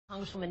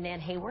Congresswoman Nan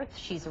Hayworth.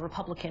 She's a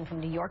Republican from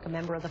New York, a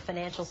member of the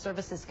Financial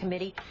Services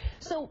Committee.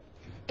 So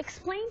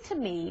explain to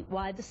me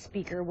why the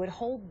Speaker would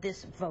hold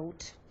this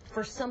vote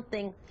for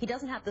something he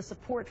doesn't have the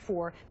support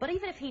for, but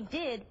even if he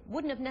did,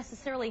 wouldn't have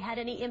necessarily had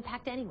any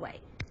impact anyway.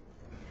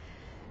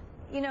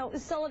 You know,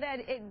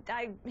 Sullivan,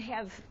 I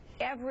have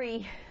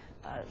every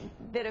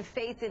bit of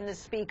faith in the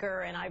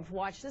Speaker, and I've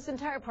watched this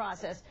entire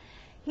process.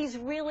 He's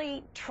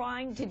really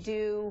trying to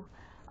do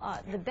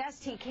the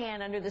best he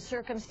can under the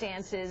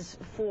circumstances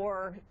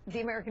for the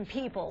American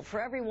people,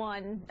 for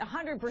everyone,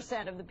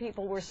 100% of the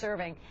people we're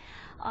serving.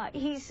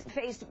 He's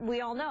faced,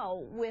 we all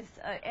know, with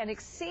an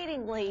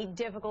exceedingly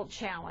difficult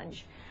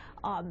challenge.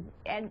 And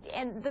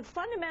the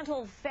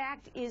fundamental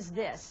fact is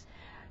this,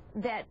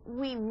 that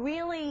we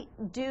really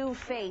do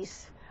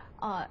face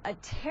a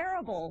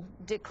terrible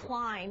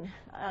decline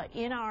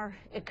in our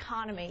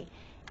economy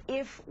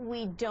if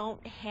we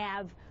don't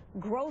have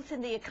growth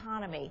in the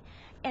economy.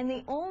 And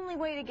the only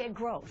way to get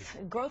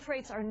growth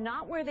rates are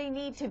not where they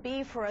need to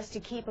be for us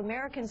to keep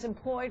Americans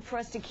employed, for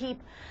us to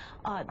keep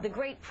the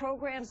great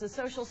programs, the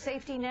social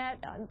safety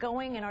net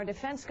going and our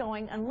defense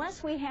going,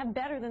 unless we have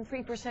better than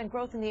 3%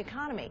 growth in the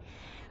economy.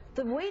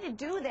 The way to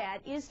do that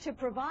is to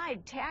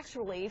provide tax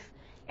relief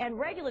and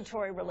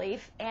regulatory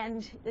relief,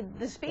 and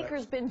the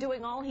Speaker's been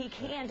doing all he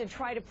can to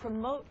try to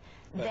promote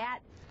that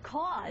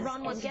cause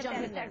and get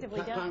that effectively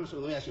done.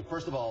 Congressman, let me ask you,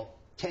 first of all,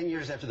 10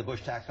 years after the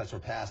Bush tax cuts were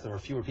passed, there were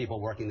fewer people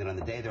working than on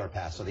the day they were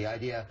passed. So the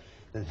idea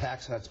that the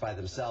tax cuts by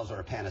themselves are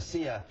a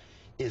panacea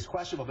is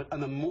questionable. But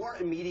on the more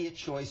immediate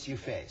choice you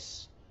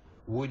face,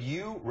 would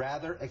you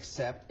rather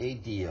accept a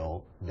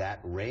deal that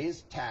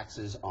raised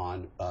taxes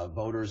on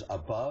voters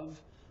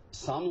above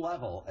some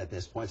level at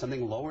this point,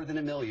 something lower than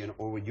 $1 million,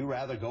 or would you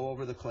rather go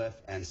over the cliff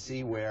and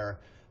see where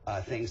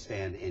things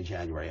stand in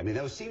January? I mean,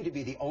 those seem to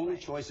be the only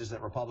choices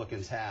that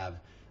Republicans have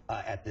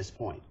at this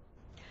point.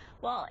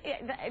 Well,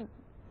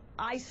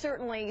 I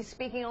certainly,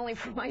 speaking only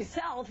for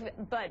myself,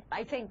 but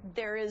I think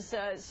there is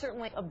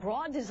certainly a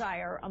broad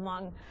desire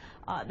among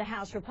the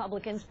House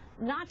Republicans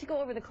not to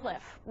go over the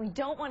cliff. We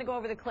don't want to go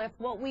over the cliff.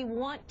 What we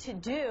want to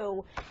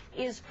do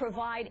is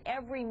provide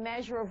every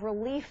measure of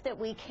relief that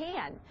we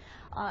can.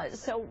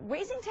 So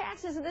raising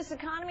taxes in this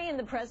economy, and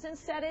the President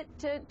said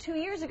it 2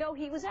 years ago,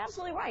 he was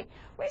absolutely right.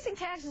 Raising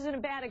taxes in a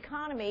bad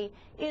economy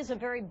is a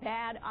very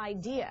bad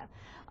idea.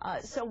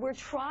 So we're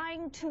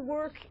trying to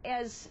work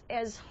as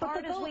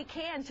hard as we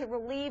can to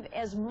relieve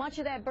as much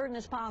of that burden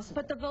as possible.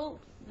 But the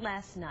vote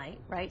last night,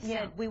 right,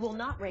 said we will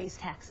not raise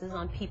taxes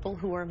on people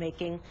who are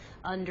making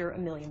under $1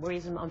 million. We're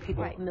raising them on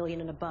people $1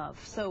 million and above.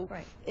 So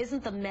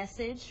isn't the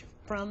message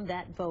from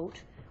that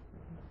vote,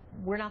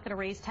 we're not going to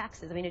raise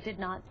taxes? I mean, it did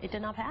not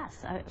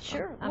pass.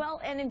 Sure.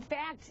 Well, and in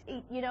fact,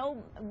 you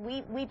know,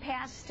 we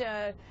passed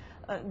a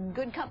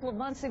good couple of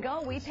months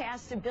ago, we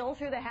passed a bill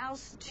through the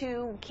House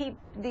to keep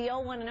the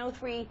 01 and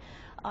 03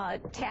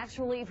 tax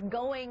relief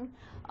going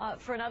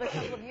for another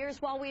couple of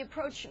years while we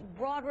approach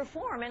broad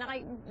reform. And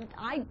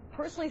I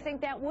personally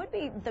think that would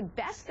be the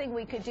best thing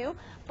we could do.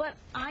 But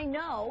I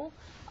know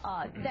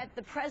that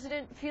the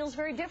President feels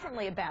very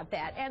differently about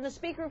that. And the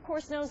Speaker, of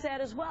course, knows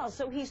that as well.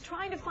 So he's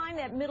trying to find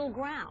that middle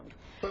ground.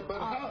 But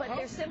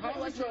there simply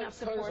wasn't enough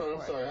support for it.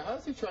 I'm sorry. How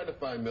is he trying to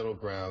find middle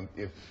ground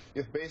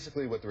if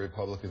basically what the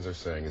Republicans are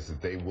saying is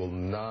that they will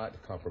not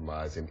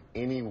compromise in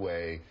any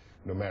way,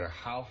 no matter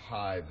how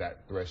high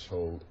that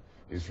threshold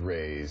is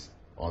raised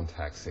on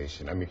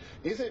taxation? I mean,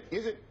 is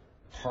it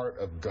part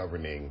of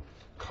governing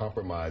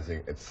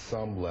compromising at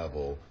some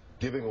level,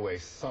 giving away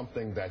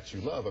something that you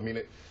love? I mean,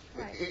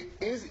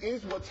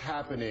 is what's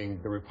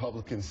happening the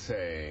Republicans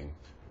saying,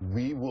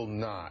 we will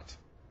not,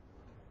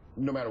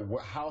 no matter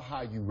how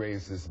high you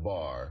raise this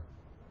bar,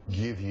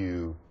 give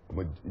you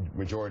a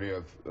majority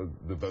of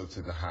the votes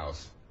in the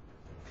House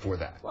for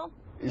that? Well,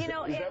 is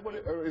that what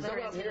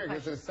I'm hearing?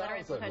 Because it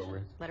sounds like what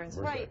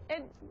we're right.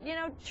 And, you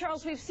know,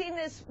 Charles, we've seen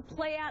this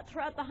play out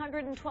throughout the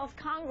 112th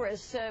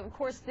Congress. Of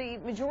course, the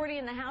majority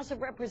in the House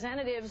of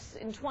Representatives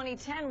in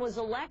 2010 was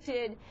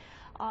elected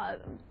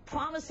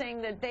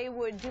promising that they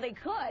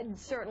could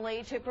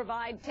certainly to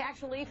provide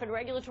tax relief and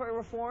regulatory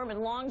reform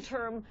and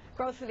long-term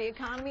growth for the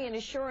economy and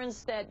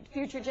assurance that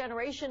future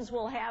generations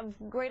will have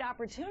great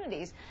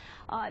opportunities.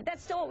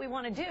 That's still what we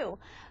want to do.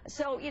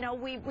 So, you know,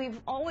 we've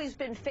always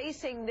been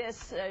facing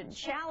this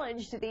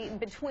challenge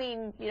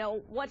between, you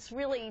know, what's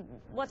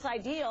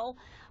ideal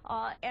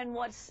and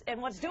what's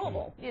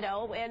doable, you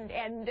know,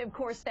 and of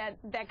course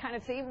that kind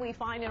of theme we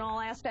find in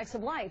all aspects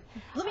of life.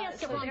 Let me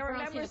ask Ron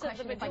a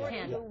question if I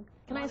can.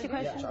 Can I ask you a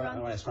question,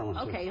 Ron?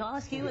 Okay, I'll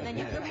ask you and then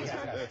you.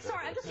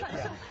 Sorry, I'm just trying.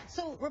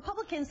 So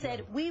Republicans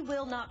said we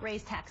will not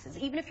raise taxes,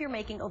 even if you're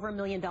making over $1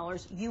 million,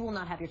 you will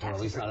not have your taxes. Or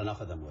at least not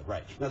enough of them would.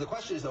 Right. Now the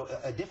question is, though,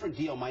 a different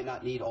deal might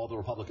not need all the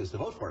Republicans to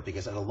vote for it,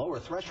 because at a lower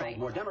threshold,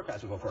 more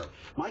Democrats would vote for it.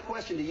 My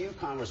question to you,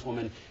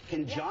 Congresswoman,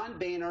 can John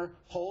Boehner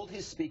hold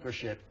his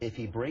speakership if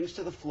he brings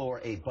to the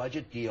floor a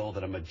budget deal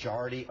that a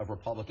majority of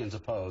Republicans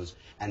oppose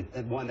and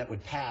one that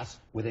would pass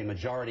with a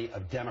majority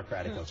of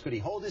Democratic votes? Could he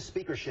hold his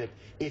speakership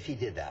if he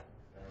did that?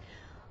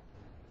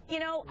 You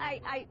know,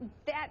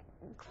 that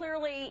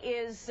clearly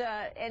is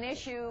an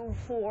issue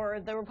for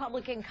the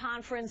Republican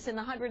conference in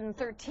the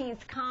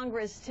 113th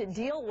Congress to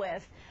deal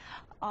with.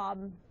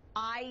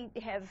 I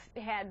have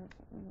had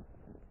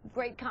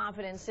great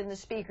confidence in the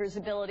Speaker's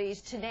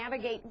abilities to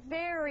navigate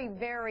very,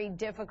 very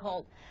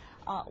difficult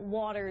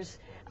waters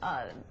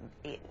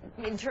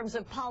in terms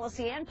of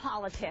policy and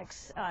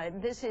politics.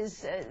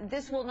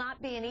 This will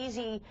not be an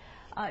easy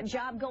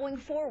job going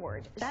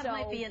forward. That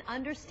might be an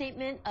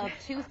understatement of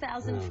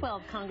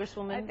 2012,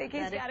 Congresswoman. I think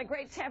he's got a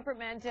great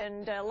temperament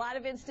and a lot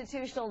of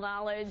institutional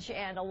knowledge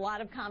and a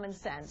lot of common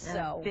sense.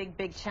 So big,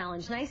 big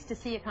challenge. Nice to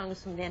see you,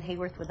 Congresswoman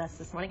Hayworth, with us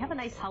this morning. Have a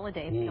nice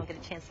holiday if you don't get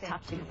a chance to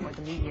talk to you before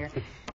the new year.